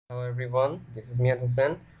Hello everyone, this is Mia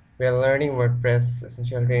Hassan. We are learning WordPress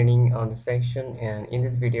essential training on this section, and in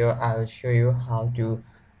this video I'll show you how to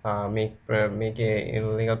make a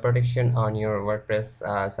legal protection on your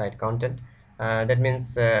WordPress site content. That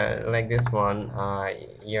means like this one,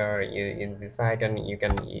 you're in the site and you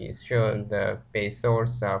can show the page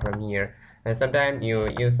source from here. And sometimes you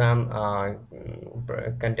use some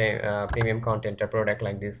content premium content or product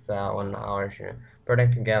like this on our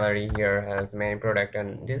product gallery here as the main product,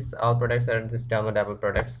 and this all products are just downloadable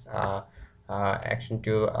products. Action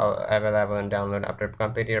tool available and download after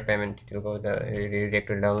complete your payment. It will go the redirect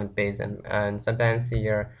to download page, and sometimes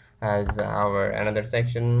here as our another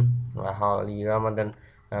section, Holy Ramadan.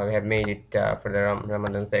 We have made it for the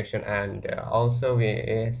Ramadan section, and also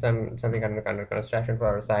we something under construction for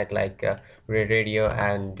our site, like radio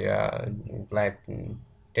and live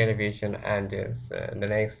television, and the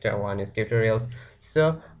next one is tutorials.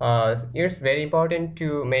 So it's very important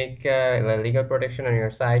to make the legal protection on your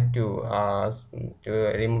site to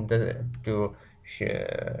remove the to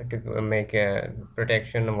make a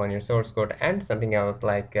protection on your source code and something else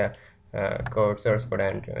like code source code,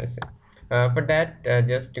 and for that,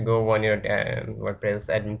 just to go on your WordPress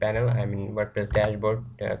admin panel, I mean WordPress dashboard,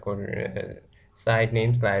 site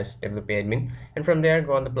name slash WP admin, and from there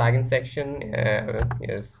go on the plugin section.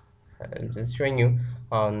 Yes, I'm just showing you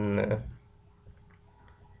on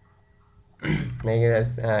make it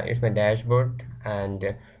as it's my dashboard,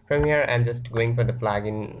 and from here I'm just going for the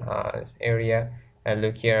plugin area.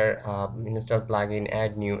 Look here, install plugin,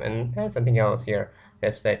 add new, and something else here,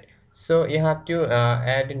 website. So you have to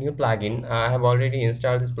add a new plugin. I have already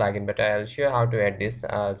installed this plugin, but I'll show you how to add this.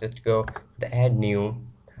 Just go the add new,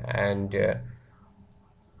 and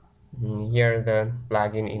here the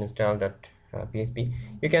plugin install.php.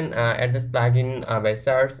 You can add this plugin by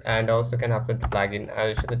search, and also can upload the plugin.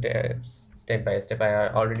 I'll show the step by step. I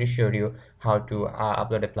already showed you how to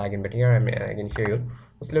upload a plugin, but here I can show you.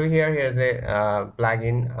 So look here, here's a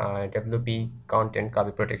plugin, WP content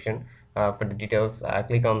copy protection. For the details,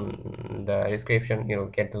 click on the description, you'll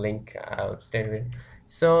get the link. I'll stay with.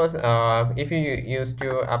 So if you used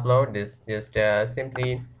to upload this, just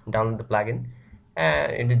simply download the plugin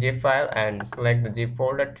in the zip file and select the zip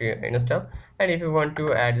folder to install. And if you want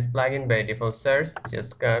to add this plugin by default search,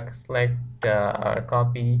 just select or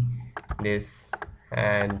copy this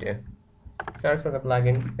and search for the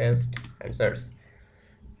plugin, paste and search.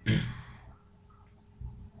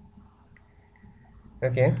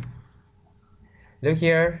 Okay, look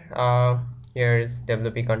here, here is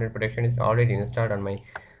WP content protection is already installed on my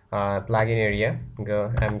plugin area.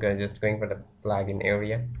 I'm just going for the plugin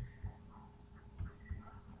area.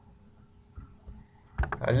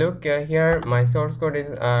 Look here, my source code is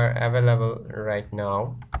available right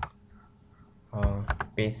now,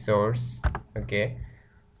 page source. Okay,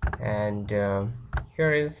 and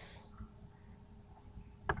here is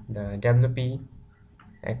the WP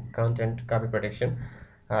content copy protection.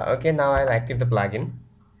 Okay, now I'll active the plugin.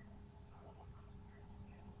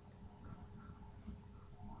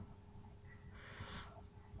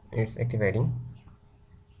 It's activating.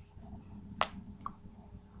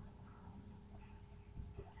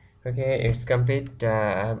 Okay, it's complete.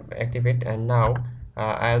 Activate, and now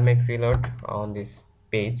I'll make reload on this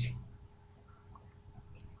page.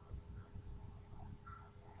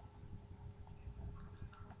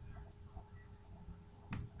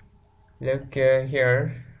 Look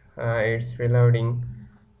here, it's reloading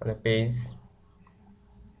on the page.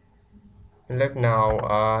 Look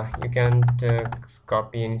now, you can't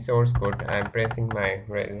copy any source code. I'm pressing my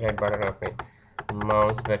right button of my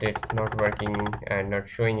mouse, but it's not working and not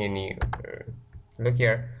showing any. Look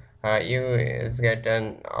here, you get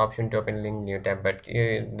an option to open link new tab, but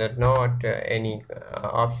there's not any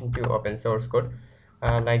option to open source code.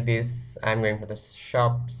 Like this, I'm going for the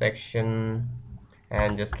shop section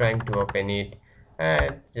and just trying to open it,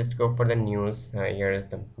 and just go for the news. Here is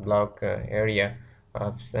the blog area,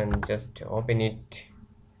 and just open it,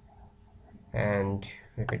 and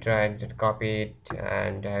if we try to copy it,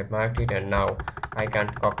 and I marked it, and now I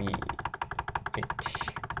can't copy it.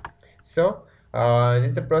 So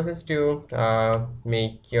this is the process to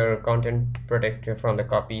make your content protected from the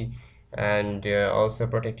copy, and also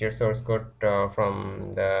protect your source code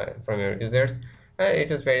from your users.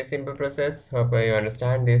 It is very simple process. Hope you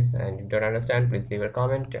understand this, and if you don't understand, please leave a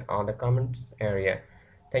comment on the comments area.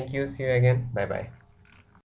 Thank you, see you again, bye bye.